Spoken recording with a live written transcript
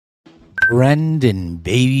Brendan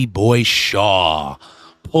Baby Boy Shaw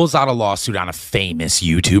pulls out a lawsuit on a famous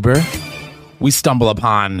YouTuber. We stumble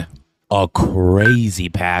upon a crazy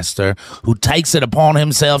pastor who takes it upon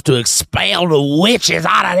himself to expel the witches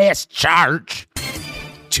out of this church.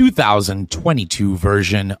 2022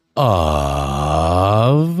 version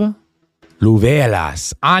of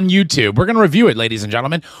Luvelas on YouTube. We're going to review it, ladies and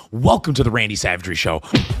gentlemen. Welcome to the Randy Savagery Show.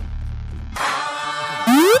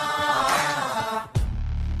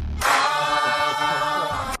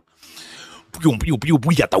 We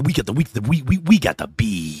got the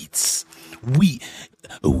beats. We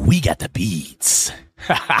got the beats.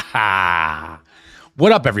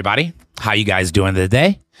 What up, everybody? How you guys doing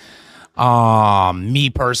today?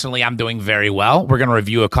 Me personally, I'm doing very well. We're gonna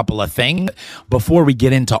review a couple of things before we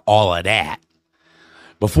get into all of that.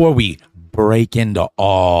 Before we break into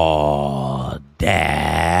all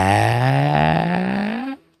that,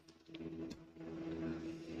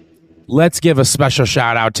 let's give a special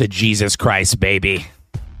shout out to Jesus Christ, baby.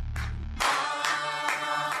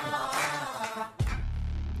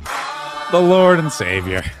 The Lord and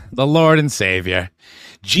Savior. The Lord and Savior.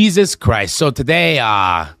 Jesus Christ. So today,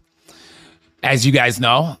 as you guys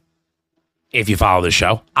know, if you follow the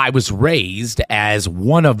show, I was raised as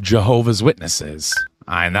one of Jehovah's Witnesses.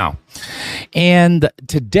 I know. And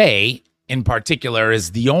today, in particular,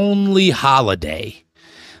 is the only holiday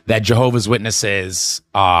that Jehovah's Witnesses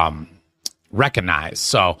recognize.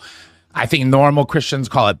 So I think normal Christians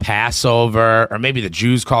call it Passover, or maybe the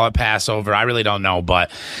Jews call it Passover. I really don't know,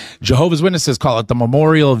 but Jehovah's Witnesses call it the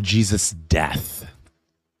memorial of Jesus' death.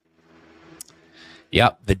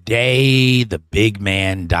 Yep, the day the big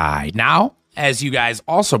man died. Now, as you guys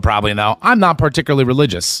also probably know, I'm not particularly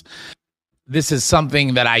religious. This is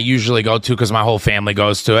something that I usually go to because my whole family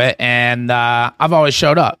goes to it, and I've always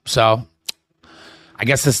showed up. So I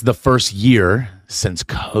guess this is the first year since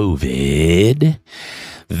COVID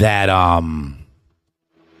that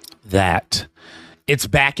it's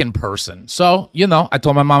back in person. So, you know, I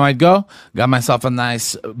told my mom I'd go, got myself a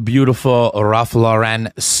nice, beautiful Ralph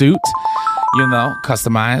Lauren suit, you know,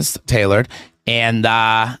 customized, tailored. And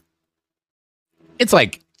it's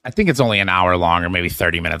like, I think it's only an hour long or maybe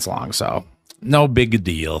 30 minutes long. So no big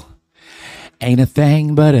deal. Ain't a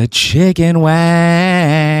thing but a chicken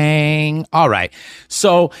wang. All right.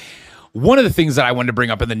 So one of the things that I wanted to bring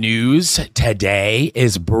up in the news today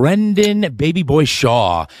is Brendan Baby Boy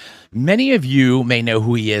Shaw. Many of you may know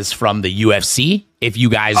who he is from the UFC, if you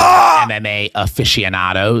guys are MMA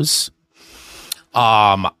aficionados.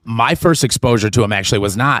 My first exposure to him actually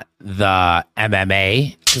was not the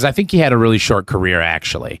MMA, because I think he had a really short career,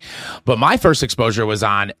 actually. But my first exposure was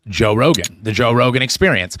on Joe Rogan, the Joe Rogan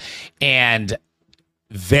Experience. And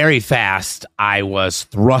very fast, I was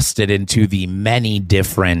thrusted into the many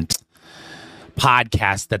different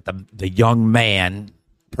podcasts that the young man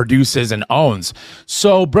produces and owns.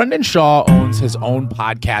 So Brendan Shaw owns his own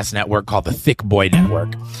podcast network called the Thick Boy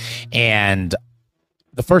Network. And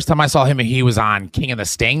the first time I saw him, he was on King of the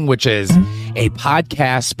Sting, which is a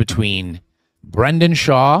podcast between Brendan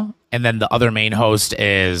Shaw, and then the other main host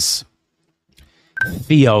is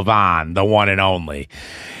Theo Von, the one and only.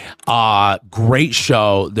 Great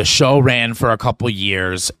show. The show ran for a couple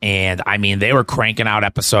years, and I mean, they were cranking out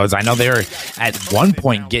episodes. I know they were at one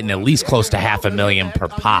point getting at least close to 500,000 per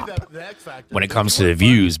pop when it comes to the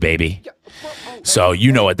views, baby. So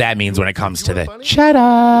you know what that means when it comes to the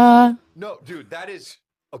cheddar. No, dude, that is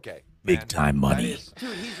okay. Big time money.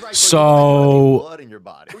 So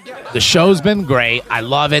the show's been great. I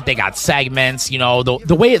love it. They got segments. You know,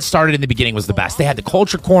 the way it started in the beginning was the best. They had the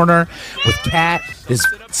Culture Corner with Kat, this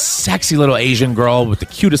sexy little Asian girl with the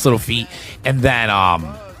cutest little feet. And then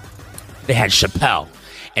they had Chappelle.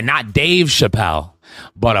 And not Dave Chappelle,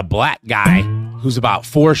 but a black guy who's about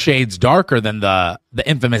 4 shades darker than the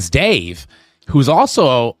infamous Dave, who's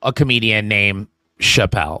also a comedian named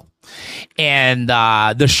Chappelle. And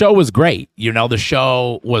the show was great. You know, the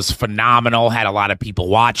show was phenomenal, had a lot of people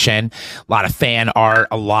watching, a lot of fan art,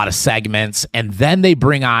 a lot of segments. And then they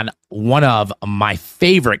bring on one of my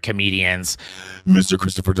favorite comedians, Mr.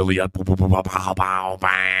 Christopher D'Elia.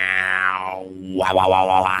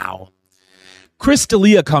 Chris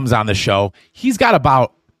D'Elia comes on the show. He's got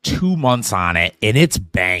about 2 months on it, and it's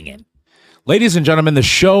banging. Ladies and gentlemen, the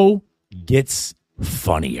show gets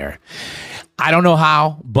funnier. I don't know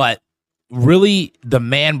how, but really the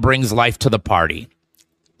man brings life to the party.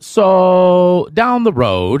 So down the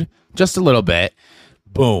road, just a little bit,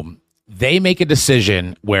 boom, they make a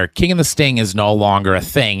decision where King and the Sting is no longer a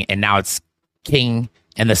thing, and now it's King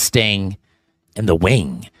and the Sting and the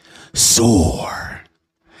Wing. Soar.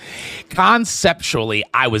 Conceptually,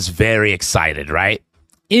 I was very excited, right?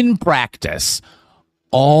 in practice,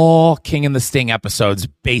 all King and the Sting episodes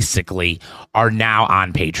basically are now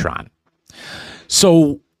on Patreon.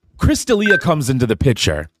 So Chris D'Elia comes into the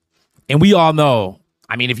picture, and we all know,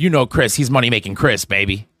 I mean, if you know Chris, he's money-making Chris,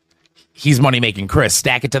 baby. He's money-making Chris.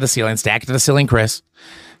 Stack it to the ceiling, stack it to the ceiling, Chris.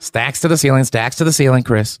 Stacks to the ceiling, stacks to the ceiling,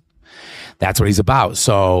 Chris. That's what he's about.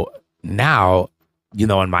 So now, you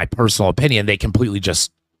know, in my personal opinion, they completely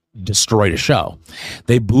just destroyed a show.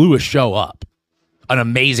 They blew a show up. An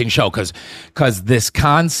amazing show, because this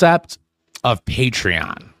concept of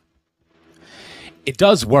Patreon, it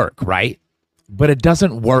does work, right? But it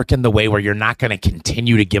doesn't work in the way where you're not going to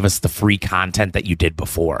continue to give us the free content that you did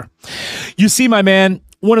before. You see, my man,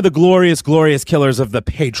 one of the glorious killers of the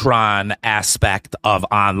Patreon aspect of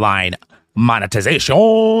online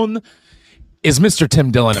monetization is Mr.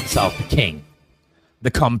 Tim Dillon himself, the king,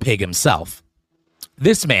 the cum pig himself.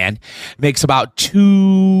 This man makes about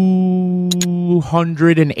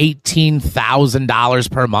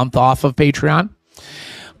 $218,000 per month off of Patreon.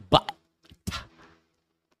 But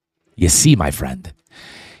you see, my friend,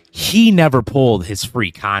 he never pulled his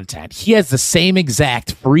free content. He has the same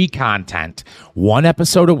exact free content, one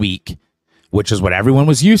episode a week, which is what everyone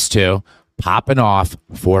was used to, popping off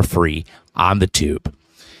for free on the tube.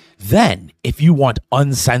 Then, if you want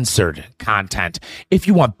uncensored content, if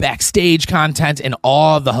you want backstage content and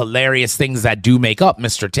all the hilarious things that do make up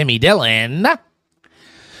Mr. Timmy Dillon,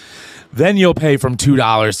 then you'll pay from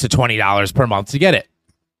 $2 to $20 per month to get it.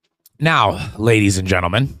 Now, ladies and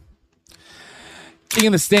gentlemen, King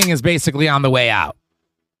of the Sting is basically on the way out.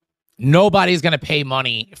 Nobody's going to pay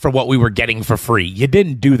money for what we were getting for free. You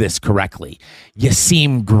didn't do this correctly. You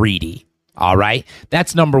seem greedy. All right.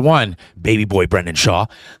 That's number one, baby boy Brendan Shaw.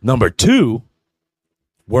 Number two,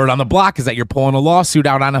 word on the block is that you're pulling a lawsuit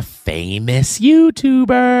out on a famous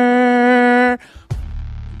YouTuber.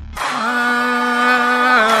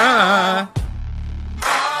 Yeah.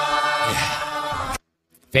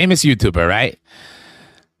 Famous YouTuber, right?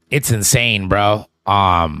 It's insane, bro.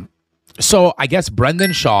 So I guess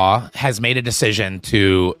Brendan Shaw has made a decision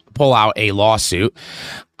to pull out a lawsuit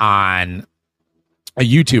on a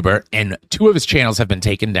YouTuber, and two of his channels have been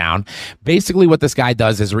taken down. Basically, what this guy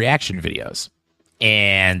does is reaction videos.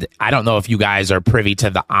 And I don't know if you guys are privy to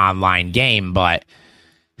the online game, but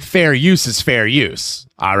fair use is fair use.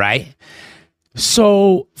 All right.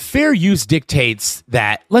 So fair use dictates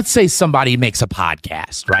that, let's say somebody makes a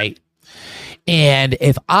podcast, right? And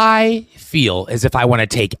if I feel as if I want to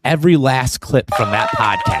take every last clip from that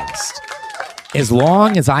podcast, as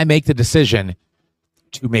long as I make the decision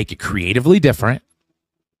to make it creatively different,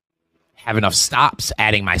 have enough stops,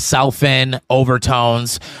 adding myself in,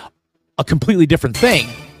 overtones, a completely different thing,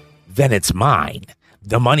 then it's mine.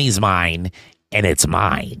 The money's mine, and it's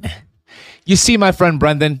mine. You see, my friend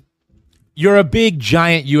Brendan, you're a big,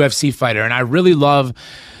 giant UFC fighter, and I really love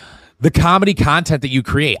the comedy content that you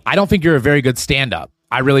create. I don't think you're a very good stand-up.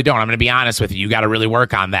 I really don't. I'm going to be honest with you. You got to really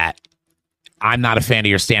work on that. I'm not a fan of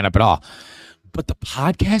your stand-up at all. But the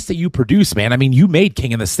podcast that you produce, man, I mean, you made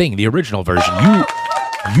King and the Sting, the original version.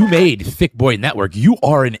 You made Thick Boy Network. You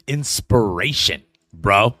are an inspiration,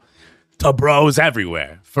 bro. To bros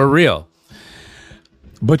everywhere, for real.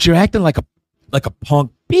 But you're acting like a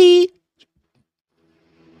punk beat.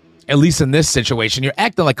 At least in this situation, you're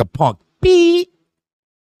acting like a punk beat.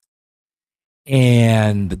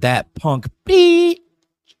 And that punk beat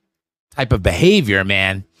type of behavior,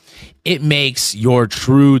 man, it makes your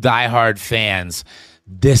true diehard fans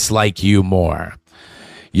dislike you more.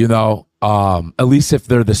 You know, at least if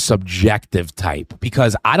they're the subjective type,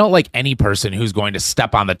 because I don't like any person who's going to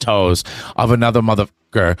step on the toes of another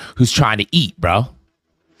motherfucker who's trying to eat, bro.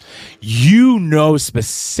 You know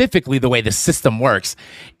specifically the way the system works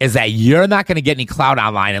is that you're not going to get any clout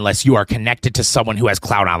online unless you are connected to someone who has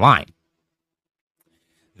clout online.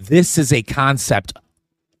 This is a concept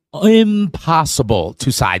impossible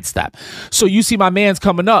to sidestep. So you see my man's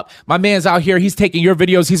coming up. My man's out here. He's taking your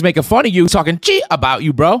videos. He's making fun of you, talking shit about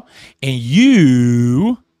you, bro. And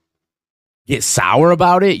you get sour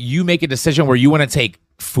about it. You make a decision where you want to take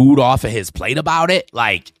food off of his plate about it,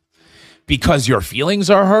 like, because your feelings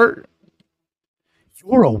are hurt.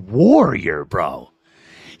 You're a warrior, bro.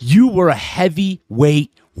 You were a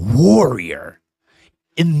heavyweight warrior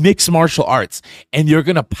in mixed martial arts, and you're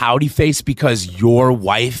gonna pouty face because your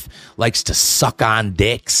wife likes to suck on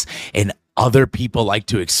dicks and other people like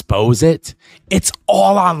to expose it. It's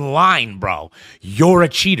all online, bro. You're a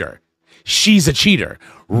cheater. She's a cheater.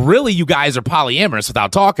 Really, you guys are polyamorous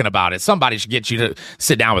without talking about it. Somebody should get you to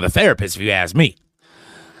sit down with a therapist if you ask me.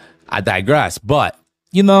 I digress. But,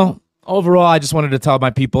 you know, overall, I just wanted to tell my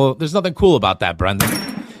people there's nothing cool about that, Brendan.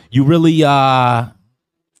 You really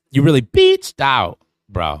You really beached out,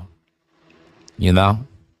 bro. You know?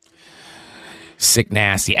 Sick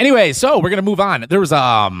nasty. Anyway, so we're gonna move on. There was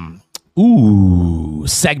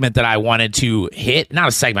segment that I wanted to hit. Not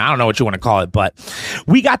a segment, I don't know what you want to call it, but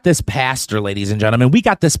we got this pastor, ladies and gentlemen. We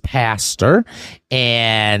got this pastor,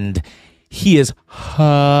 and he is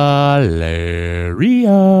hilarious.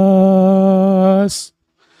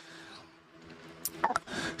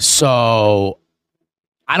 So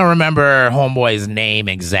I don't remember homeboy's name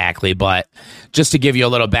exactly, but just to give you a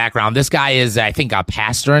little background, this guy is, I think, a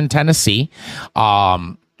pastor in Tennessee.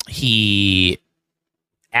 He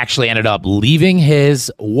actually ended up leaving his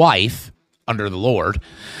wife under the Lord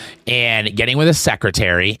and getting with a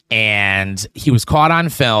secretary, and he was caught on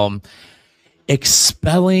film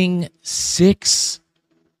expelling 6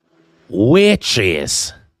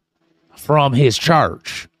 witches from his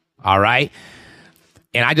church. All right.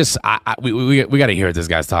 And we got to hear what this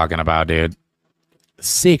guy's talking about, dude.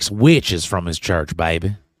 6 witches from his church,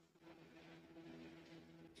 baby.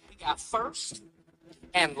 We got first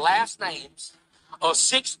and last names of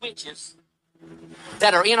 6 witches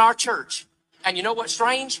that are in our church. And you know what's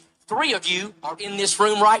strange? 3 of you are in this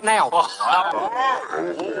room right now. 3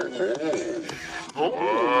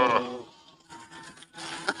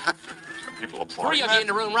 of you in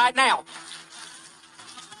the room right now.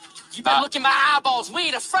 You better look in my eyeballs. We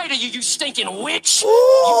ain't afraid of you, you stinking witch.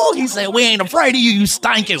 Ooh, he said, we ain't afraid of you, you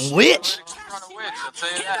stinking witch.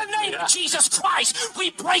 In the name of Jesus Christ,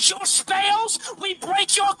 we break your spells. We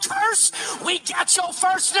break your curse. We got your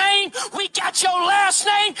first name. We got your last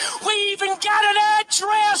name. We even got an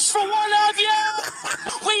address for one of you.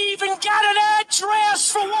 We even got an address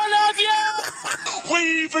for one of you.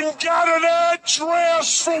 We even got an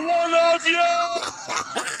address for one of you.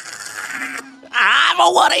 I'm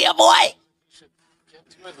a one of you, boy.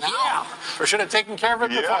 Yeah. We should have taken care of it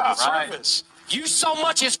before the service. You so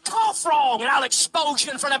much as cough wrong, and I'll expose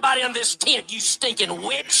you in front of everybody on this tent, you stinking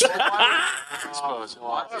witch. You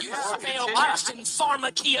spell-casting,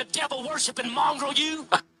 pharmakia, devil-worshipping mongrel, you.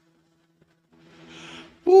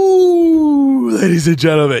 Ooh, ladies and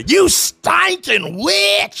gentlemen, you stinking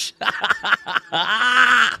witch.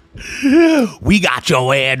 We got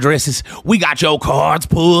your addresses. We got your cards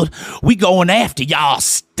pulled. We going after y'all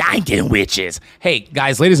stinking witches. Hey,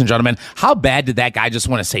 guys, ladies and gentlemen, how bad did that guy just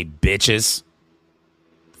want to say bitches?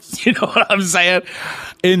 You know what I'm saying?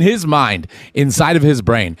 In his mind, inside of his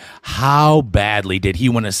brain, how badly did he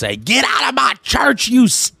want to say, get out of my church, you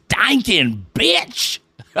stinking bitch?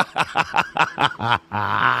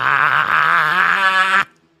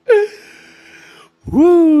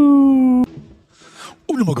 Woo!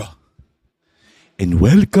 Unamuga. And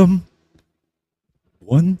welcome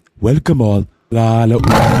all. Lala,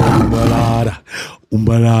 umbalada,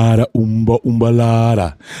 umbalada,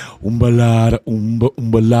 umbalada, umbalada,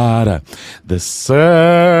 umbalada. The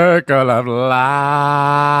circle of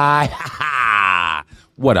life.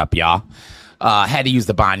 What up, y'all? Had to use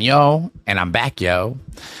the banyo, and I'm back, yo.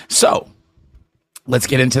 So, let's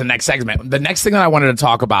get into the next segment. The next thing that I wanted to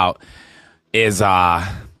talk about is the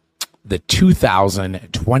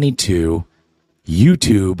 2022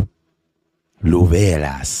 YouTube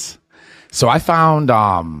Luvelas. So I found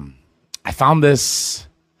this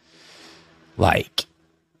like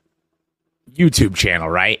YouTube channel,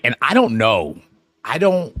 right? And I don't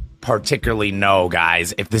particularly know,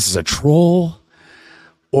 guys, if this is a troll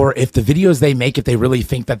or if the videos they make, if they really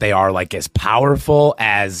think that they are like as powerful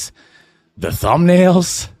as the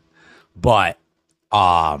thumbnails, but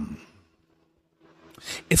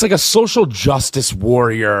it's like a social justice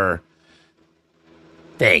warrior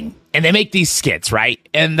thing. And they make these skits, right?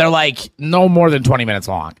 And they're like no more than 20 minutes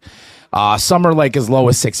long. Some are like as low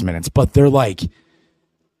as 6 minutes, but they're like,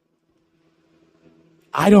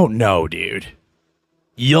 I don't know, dude.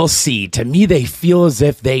 You'll see. To me, they feel as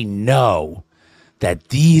if they know that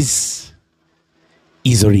these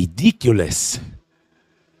is ridiculous.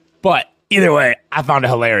 But either way, I found it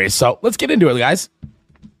hilarious. So let's get into it, guys.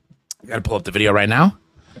 I gotta pull up the video right now.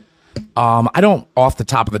 I don't off the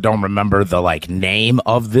top of the dome remember the like name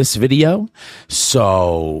of this video,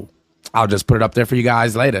 so I'll just put it up there for you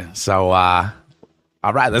guys later. So all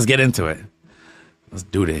right, let's get into it. Let's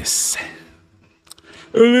do this.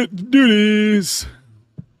 Let's do this.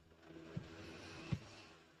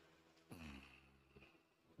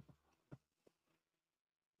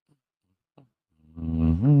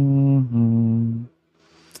 Mm-hmm.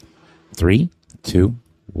 3, 2,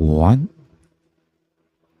 1.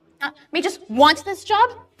 Me just want this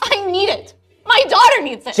job? I need it. My daughter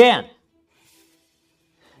needs it. Jan,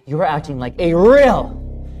 you are acting like a real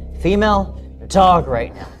female dog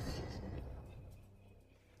right now.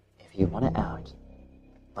 If you want to out,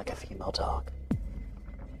 like a female dog.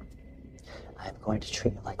 I am going to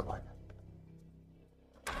treat you like one.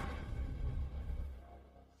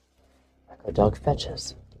 Like a dog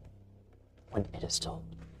fetches when it is told.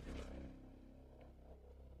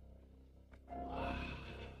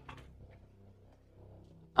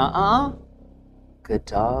 Good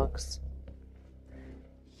dogs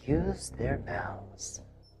use their mouths.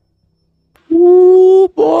 Ooh,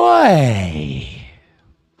 boy.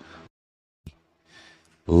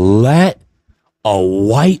 Let a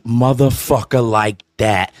white motherfucker like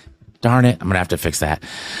that. Darn it, I'm gonna have to fix that.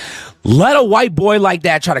 Let a white boy like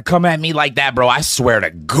that try to come at me like that, bro. I swear to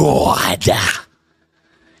God.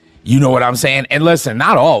 You know what I'm saying? And listen,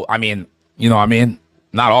 not all,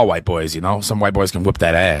 not all white boys, Some white boys can whip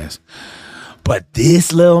that ass. But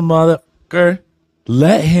this little motherfucker,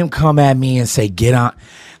 let him come at me and say, get on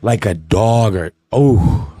like a dog or,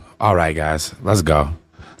 oh, all right, guys, let's go.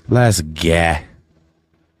 Let's get.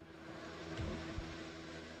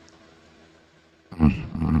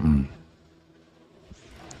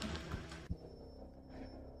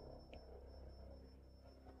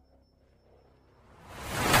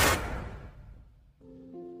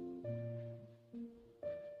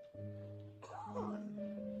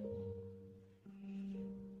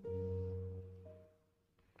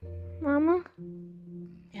 Mama,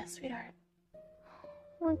 Yes, sweetheart.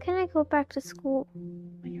 when can I go back to school?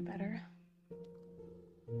 When you're better.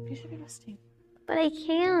 You should be resting. But I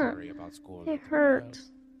can't. It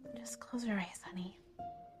hurts. Just close your eyes, honey.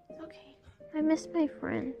 It's okay. I miss my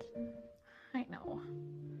friends. I know.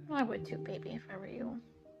 I would too, baby, if I were you.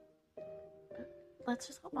 But let's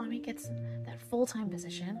just hope mommy gets that full-time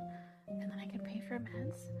position, and then I can pay for your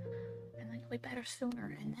meds, and then you'll be better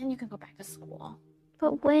sooner, and then you can go back to school.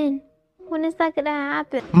 But when? When is that gonna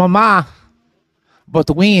happen? Mama, but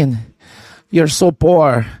when? You're so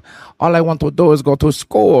poor. All I want to do is go to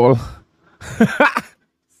school.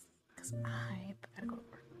 Because I gotta go to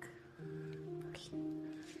work. Okay.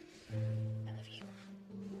 I love you.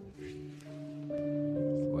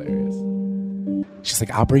 Hilarious. She's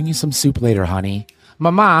like, I'll bring you some soup later, honey.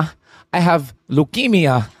 Mama, I have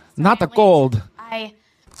leukemia, not the cold. I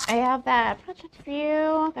have that project for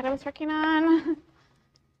you that I was working on.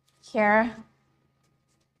 Here.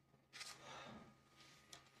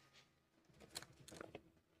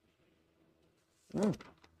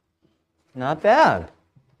 Not bad.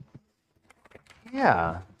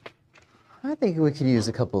 Yeah. I think we could use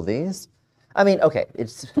a couple of these. I mean, okay,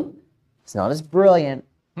 it's not as brilliant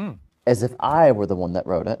as if I were the one that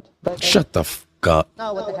wrote it. But Shut the fuck up.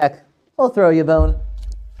 oh, what the heck? I'll throw you a bone.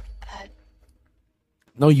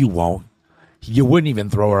 No, you won't. You wouldn't even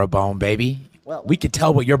throw her a bone, baby. Well, We could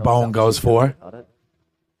tell what your bone goes for. About it.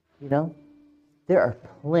 You know, there are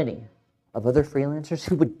plenty of other freelancers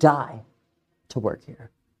who would die to work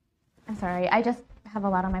here. I'm sorry, I just have a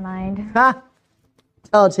lot on my mind. Ha!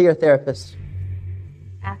 Tell it to your therapist.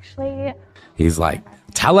 Actually, He's like,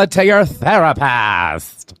 tell it to your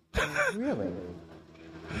therapist. Really?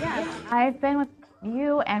 yes, I've been with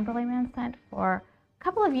you and Billy Mansent for a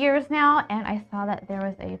couple of years now, and I saw that there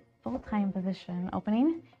was a full-time position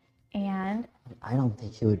opening, and I don't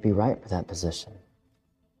think you would be right for that position.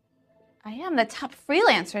 I am the top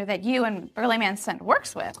freelancer that you and Burley Mansent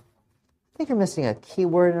works with. I think you're missing a key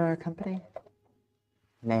word in our company.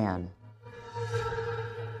 Man.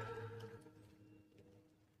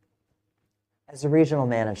 As a regional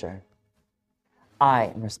manager, I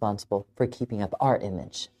am responsible for keeping up our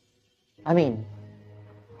image. I mean,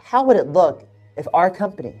 how would it look if our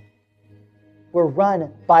company were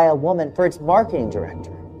run by a woman for its marketing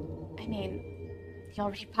director? I mean, you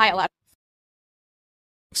already buy a lot.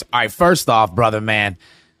 All right, first off, brother man,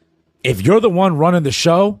 if you're the one running the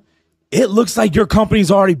show, it looks like your company's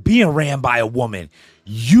already being ran by a woman.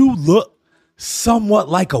 You look somewhat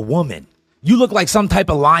like a woman. You look like some type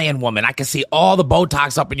of lion woman. I can see all the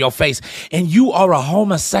Botox up in your face, and you are a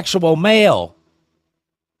homosexual male.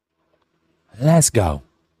 Let's go.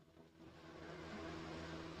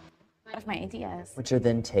 Of my ideas. Which are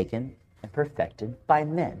then taken and perfected by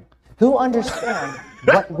men who understand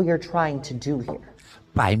what we are trying to do here.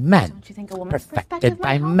 By men. Don't you think a woman's Perfected perspective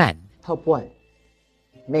by might help? men. Help what?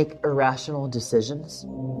 Make irrational decisions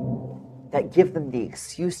that give them the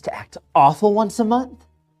excuse to act awful once a month?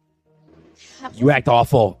 You act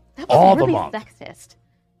awful That was all really the month. sexist.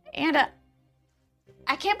 And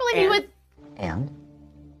I can't believe you would. And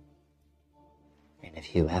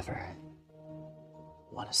if you ever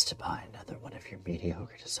want us to buy another one of your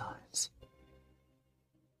mediocre designs,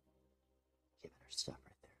 you better stop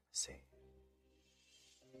right there, see?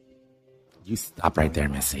 You stop right there,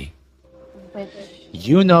 Missy. Which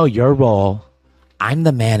You know your role I'm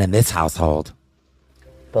the man in this household.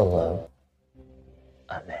 Below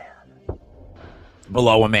a man.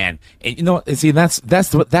 Below a man. And you know, see, that's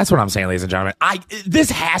what I'm saying, ladies and gentlemen.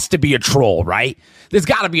 This has to be a troll, right? There's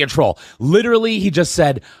got to be a troll. Literally, he just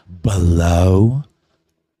said below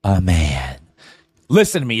a man.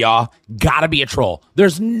 Listen to me, y'all. Gotta be a troll.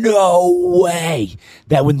 There's no way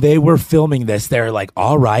that when they were filming this, they're like,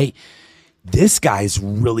 all right, this guy's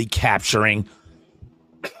really capturing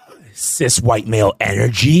cis white male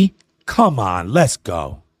energy. Come on, let's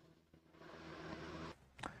go.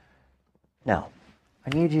 Now,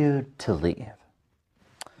 I need you to leave.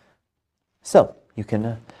 So, you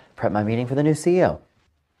can prep my meeting for the new CEO.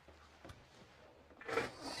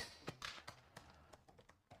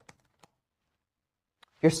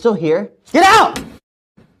 You're still here? Get out!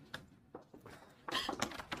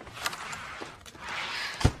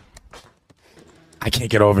 I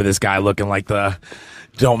can't get over this guy looking like the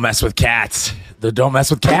don't mess with cats. The don't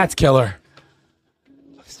mess with cats killer.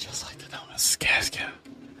 Looks just like the don't mess with cats killer.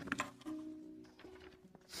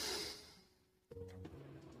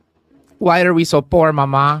 Why are we so poor,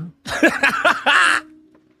 Mama? I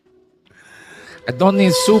don't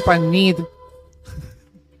need soup. I need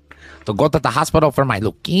to go to the hospital for my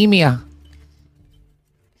leukemia.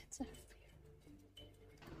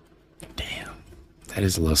 Damn. That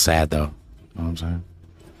is a little sad, though. Know what I'm saying?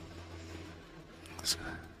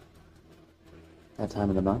 That time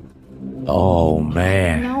of the month? Oh,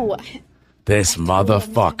 man. No. This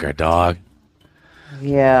motherfucker, dog.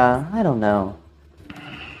 Yeah, I don't know.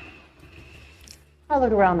 I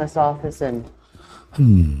look around this office and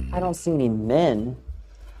I don't see any men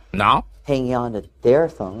No? hanging on to their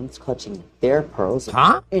phones, clutching their pearls.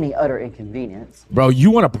 Huh? Any utter inconvenience. Bro,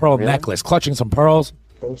 you want a pearl Really? necklace, clutching some pearls?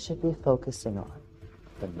 They should be focusing on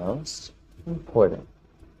the most important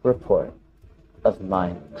report of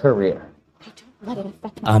my career. Let it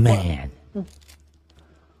affect A man.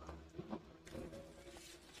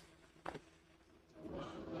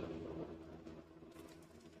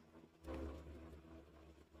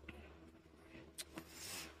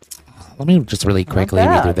 Let me just really quickly read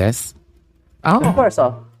bad. through this. Of Oh, course,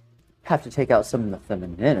 I'll have to take out some of the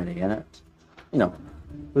femininity in it. You know,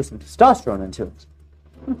 put some testosterone into it.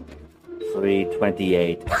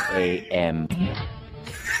 3:28 a.m.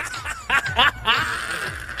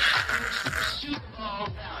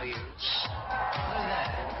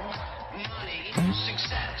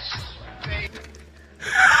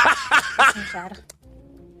 Chad.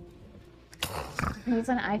 The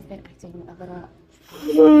reason I've been acting a little...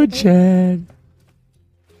 oh, Chad.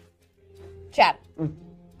 Chad. The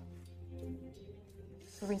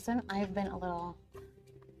reason I've been a little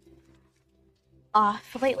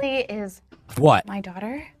off lately is What? my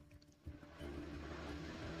daughter.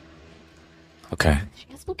 Okay. She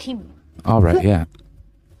has leukemia. All right, yeah.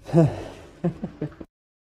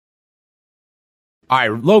 All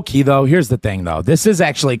right, low key though, here's the thing though. This is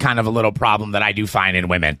actually kind of a little problem that I do find in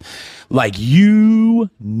women. Like, you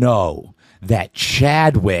know that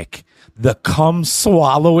Chadwick, the cum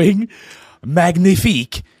swallowing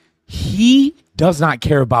magnifique, he does not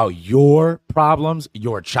care about your problems,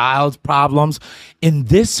 your child's problems in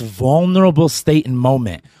this vulnerable state and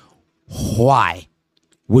moment. Why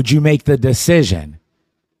would you make the decision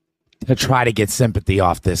to try to get sympathy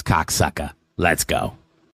off this cocksucker? Let's go.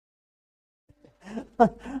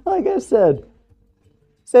 Like I said,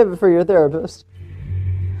 save it for your therapist.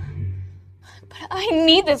 But I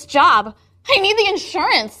need this job. I need the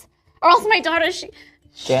insurance. Or else my daughter,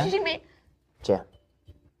 Jan? she may... Jan,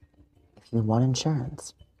 if you want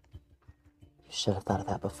insurance, you should have thought of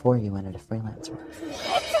that before you went into freelance work.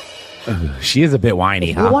 She is a bit whiny,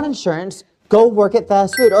 If huh? you want insurance, go work at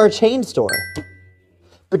fast food or a chain store.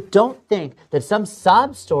 But don't think that some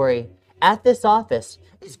sob story at this office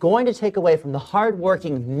is going to take away from the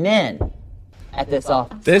hardworking men at this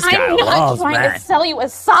office. This guy I'm not loves trying man. to sell you a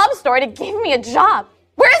sob story to give me a job.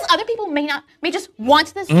 Whereas other people may just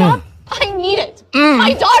want this job. I need it.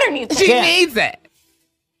 My daughter needs it. She Jan. needs it.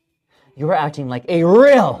 You are acting like a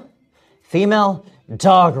real female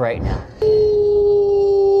dog right now. If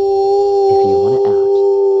you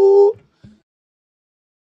want out.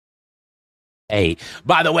 Hey,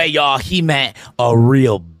 by the way, y'all, he meant a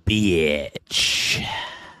real bitch.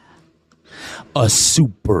 A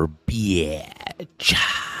super bitch.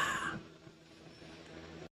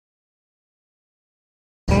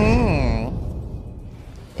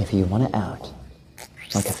 If you want to out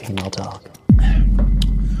like a female dog,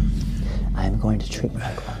 I am going to treat you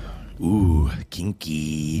like one. Ooh,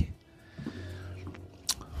 kinky.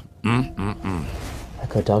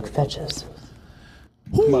 Like a dog fetches.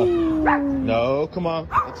 No, come on,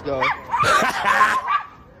 let's go.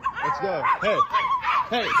 Let's go. Hey.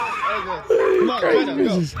 Hey. Come on, China,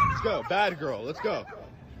 go. Let's go. Bad girl. Let's go.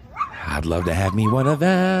 I'd love to have me one of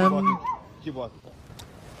them. Keep walking.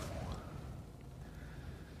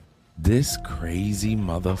 This crazy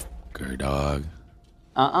motherfucker, dog.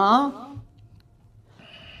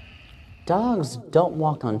 Dogs don't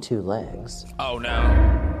walk on 2 legs. Oh, no.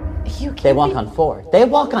 They walk on 4. They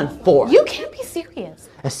walk on 4. You can't be serious.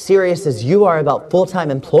 As serious as you are about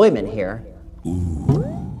full-time employment here. Ooh.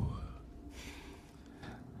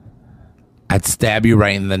 I'd stab you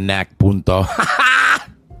right in the neck, punto.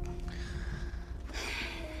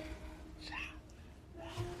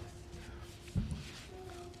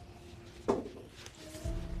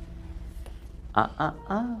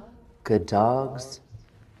 Good dogs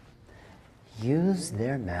use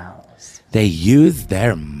their mouths. They use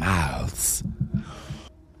their mouths.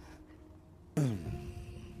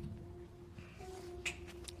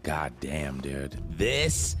 God damn, dude.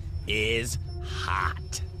 This is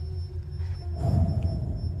hot.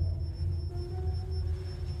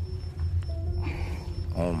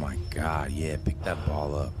 Oh my God, yeah, pick that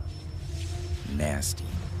ball up. Nasty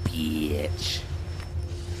bitch.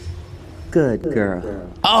 Good girl.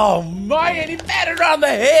 Oh man, he patted her on the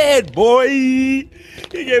head, boy. He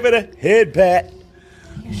gave it a head pat.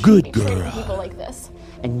 Good girl. People like this.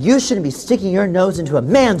 And you shouldn't be sticking your nose into a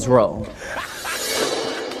man's robe.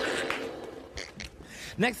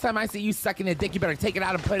 Next time I see you sucking a dick, you better take it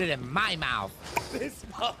out and put it in my mouth. This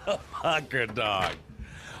motherfucker, dog.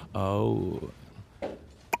 Oh.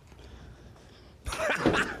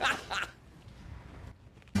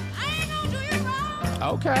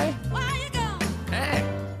 Okay.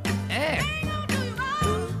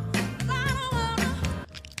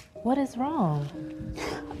 What is wrong?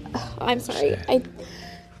 I'm sorry. I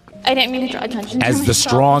didn't mean to draw attention to As the myself.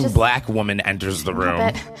 strong Just black woman enters the room.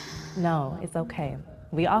 bit. No, it's okay.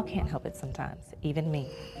 We all can't help it sometimes, even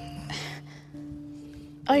me.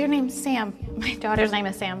 Oh, your name's Sam. My daughter's name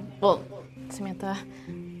is Sam. Well, Samantha.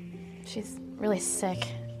 She's really sick,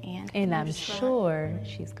 and I'm sure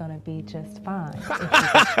she's gonna be just fine. If she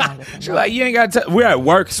gets stronger from She's that. like, you ain't got to. We're at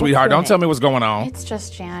work, sweetheart. your Don't tell name? me what's going on. It's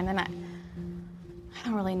just Jan, and I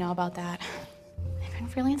don't really know about that. I've been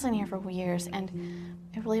freelancing here for years, and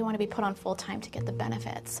I really want to be put on full time to get the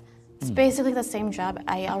benefits. It's basically the same job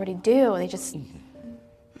I already do. They just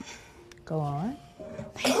Go on.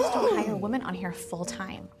 They just don't hire women on here full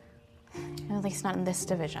time. At least not in this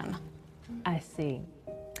division. I see.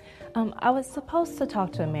 I was supposed to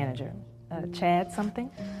talk to a manager. Chad something?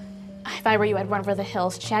 If I were you, I'd run for the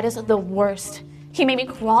hills. Chad is the worst. He made me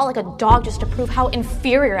crawl like a dog just to prove how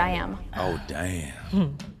inferior I am. Oh,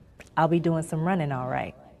 damn. I'll be doing some running, all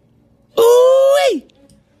right. Ooh-wee.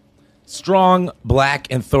 Strong,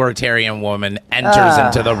 black, authoritarian woman enters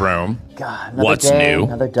into the room. God, another What's day, new?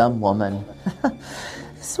 Another dumb woman. I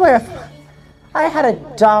swear, if I had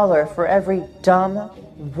 $1 for every dumb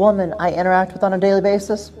woman I interact with on a daily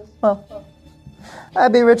basis, well,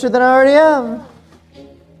 I'd be richer than I already am.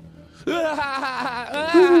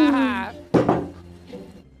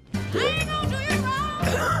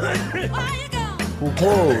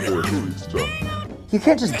 You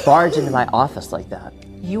can't just barge into my office like that.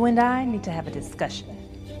 You and I need to have a discussion.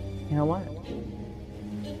 You know what?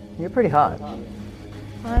 You're pretty hot.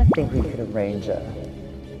 I think we could arrange a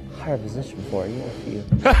higher position for you if you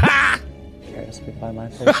care to speak by my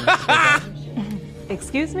place.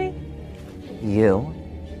 Excuse me? You,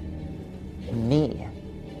 me,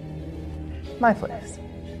 my place.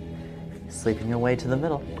 Sleeping your way to the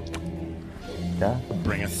middle. Duh.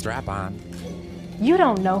 Bring a strap on. You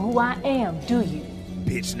don't know who I am, do you?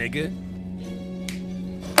 Bitch, nigga.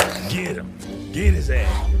 Get him. Get his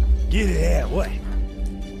ass. Get his ass. What?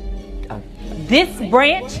 This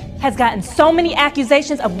branch has gotten so many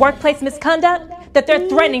accusations of workplace misconduct that they're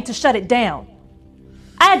threatening to shut it down.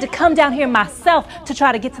 I had to come down here myself to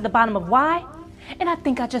try to get to the bottom of why, and I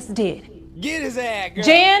think I just did. Get his ass, girl.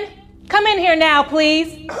 Jan, come in here now,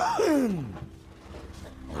 please. Oh,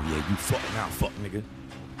 yeah, you fuck now, fuck, nigga.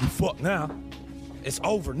 You fuck now. It's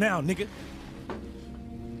over now, nigga.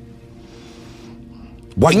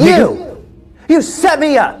 White nigga. You set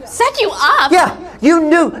me up! Set you up? Yeah, you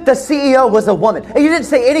knew the CEO was a woman, and you didn't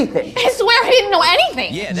say anything. I swear I didn't know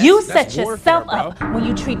anything. Yeah, You that's set yourself warfare, up bro. when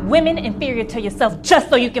you treat women inferior to yourself just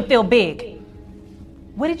so you can feel big.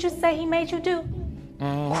 What did you say he made you do?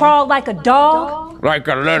 Crawl like a dog? Like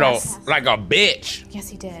a little, Yes. like a bitch. Yes,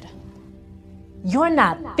 he did. You're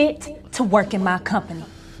not fit to work in my company.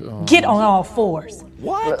 Get on all fours.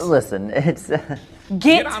 What? Listen, it's...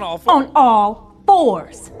 Get on all fours. on all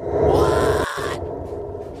fours.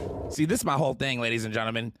 See, this is my whole thing, ladies and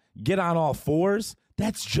gentlemen. Get on all fours.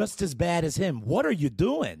 That's just as bad as him. What are you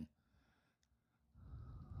doing?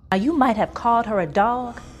 Now, you might have called her a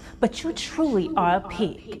dog, but you truly are a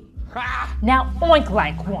pig. Now oink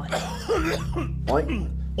like one. Oink.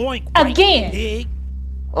 Oink. Again. Pig.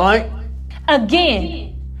 Oink.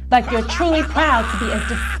 Again. Like you're truly proud to be as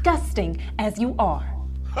disgusting as you are.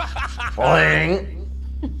 Oink.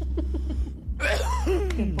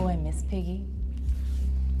 Good boy, Miss Piggy.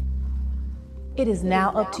 It is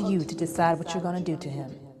now up to you to decide what you're going to do to him.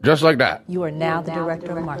 Just like that. You are now the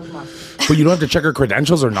director of marketing. But you don't have to check her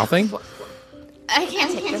credentials or nothing? I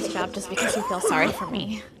can't take this job just because you feel sorry for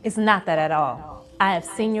me. It's not that at all. I have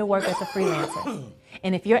seen your work as a freelancer.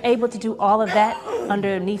 And if you're able to do all of that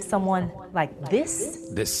underneath someone like this,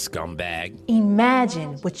 scumbag.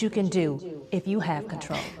 Imagine what you can do if you have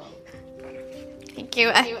control. Thank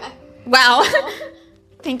you. Wow.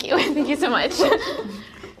 Thank you. Thank you so much.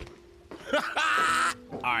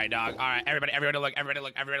 All right, dog. All right, everybody look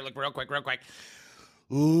real quick.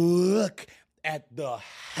 Look at the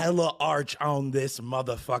hella arch on this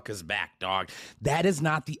motherfucker's back, dog. That is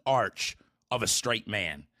not the arch of a straight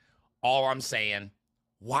man. All I'm saying,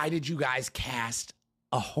 why did you guys cast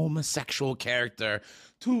a homosexual character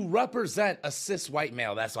to represent a cis white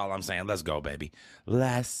male? That's all I'm saying. Let's go, baby.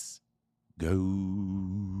 Let's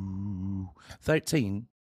go. 13.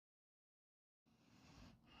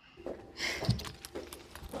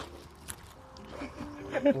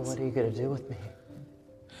 What are you gonna do with me?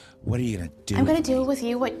 What are you gonna do? I'm gonna do with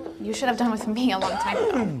you what you should have done with me a long time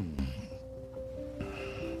ago.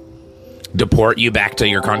 Deport you back to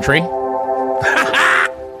your country? I'm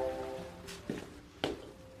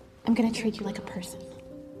gonna treat you like a person.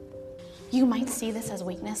 You might see this as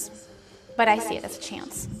weakness, but I see it as a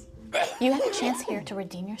chance. You have a chance here to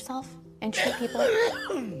redeem yourself and treat people,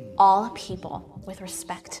 all people, with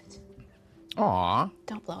respect. Aw.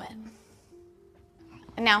 Don't blow it.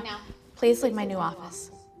 And now, please leave my new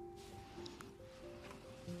office.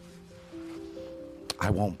 I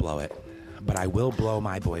won't blow it, but I will blow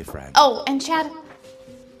my boyfriend. Oh, and Chad,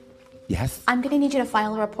 Yes? I'm gonna need you to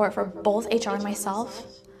file a report for both HR and myself.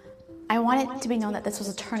 I want it to be known that this was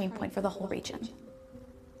a turning point for the whole region.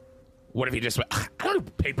 What if he just went, I don't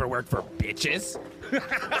do paperwork for bitches?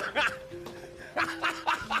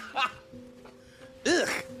 Ugh.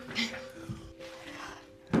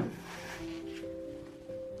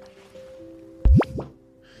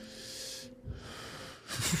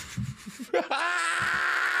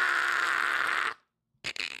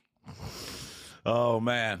 Oh,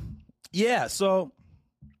 man. Yeah, so,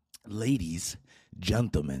 ladies,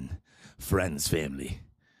 gentlemen, friends, family.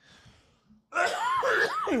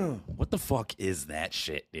 What the fuck is that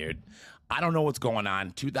shit, dude? I don't know what's going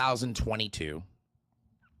on. 2022.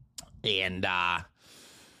 And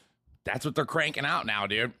that's what they're cranking out now,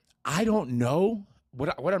 dude. I don't know.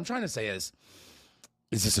 What I'm trying to say is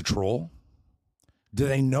this a troll? Do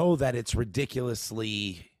they know that it's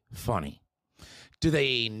ridiculously funny? Do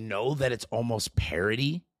they know that it's almost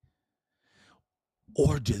parody?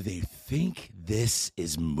 Or do they think this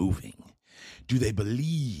is moving? Do they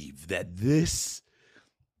believe that this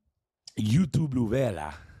YouTube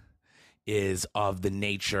novela is of the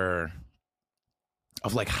nature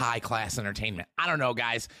of like high class entertainment? I don't know,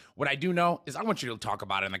 guys. What I do know is I want you to talk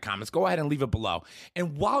about it in the comments. Go ahead and leave it below.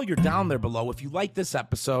 And while you're down there below, if you like this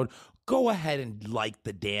episode, go ahead and like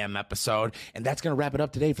the damn episode. And that's going to wrap it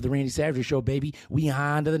up today for the Randy Savage Show, baby. We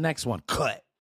on to the next one. Cut.